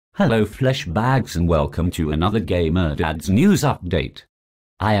Hello flesh bags and welcome to another gamerdads news update.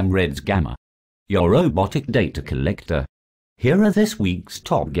 I am Reds Gamma, your robotic data collector. Here are this week's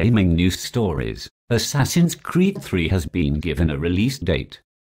top gaming news stories. Assassin's Creed 3 has been given a release date.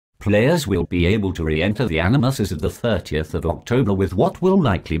 Players will be able to re-enter the Animus as of the 30th of October with what will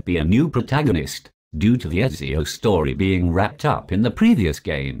likely be a new protagonist, due to the Ezio story being wrapped up in the previous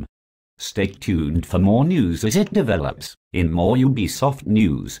game. Stay tuned for more news as it develops. In more Ubisoft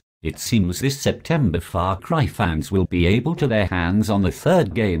news, it seems this September Far Cry fans will be able to lay hands on the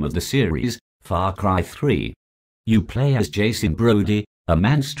third game of the series, Far Cry 3. You play as Jason Brody, a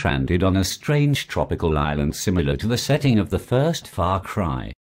man stranded on a strange tropical island similar to the setting of the first Far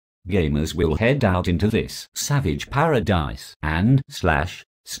Cry. Gamers will head out into this savage paradise and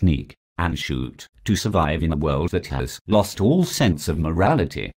sneak and shoot to survive in a world that has lost all sense of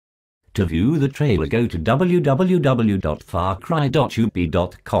morality. To view the trailer, go to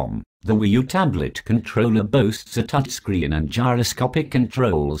www.farcry.ub.com. The Wii U tablet controller boasts a touchscreen and gyroscopic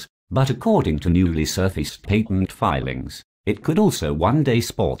controls, but according to newly surfaced patent filings, it could also one day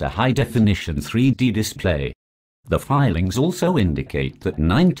sport a high-definition 3D display. The filings also indicate that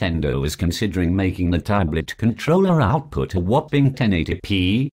Nintendo is considering making the tablet controller output a whopping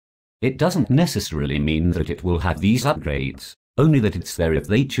 1080p. It doesn't necessarily mean that it will have these upgrades, only that it's there if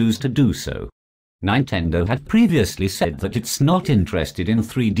they choose to do so. Nintendo had previously said that it's not interested in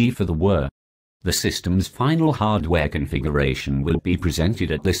 3D for the Wii. The system's final hardware configuration will be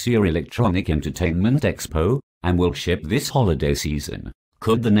presented at this year's Electronic Entertainment Expo, and will ship this holiday season.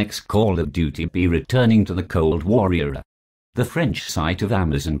 Could the next Call of Duty be returning to the Cold War era? The French site of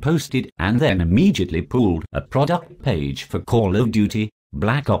Amazon posted and then immediately pulled a product page for Call of Duty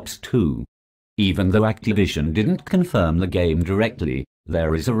Black Ops 2. Even though Activision didn't confirm the game directly,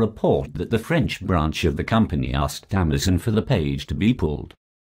 there is a report that the French branch of the company asked Amazon for the page to be pulled.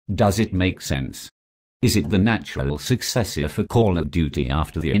 Does it make sense? Is it the natural successor for Call of Duty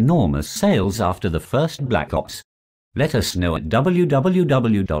after the enormous sales after the first Black Ops? Let us know at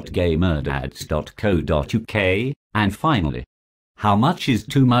www.gamerdads.co.uk. And finally, how much is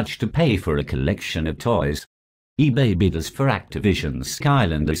too much to pay for a collection of toys? eBay bidders for Activision's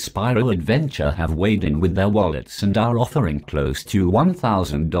Skylanders Spyro Adventure have weighed in with their wallets and are offering close to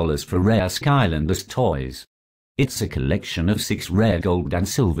 $1,000 for rare Skylanders toys. It's a collection of 6 rare gold and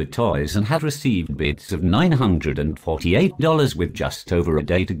silver toys and has received bids of $948 with just over a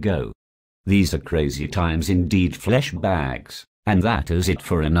day to go. These are crazy times indeed, flesh bags, and that is it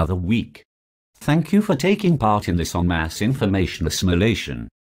for another week. Thank you for taking part in this en masse information assimilation.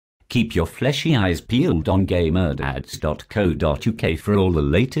 Keep your fleshy eyes peeled on gamerdads.co.uk for all the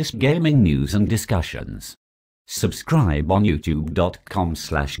latest gaming news and discussions. Subscribe on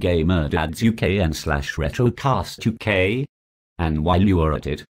youtube.com/gamerdadsuk and /retrocastuk. And while you are at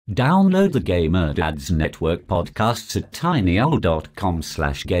it, download the Gamerdads Network podcasts at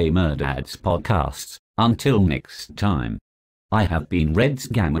tinyurl.com/gamerdadspodcasts. Until next time, I have been Reds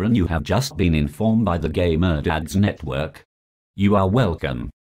Gamma and you have just been informed by the Gamerdads Network. You are welcome.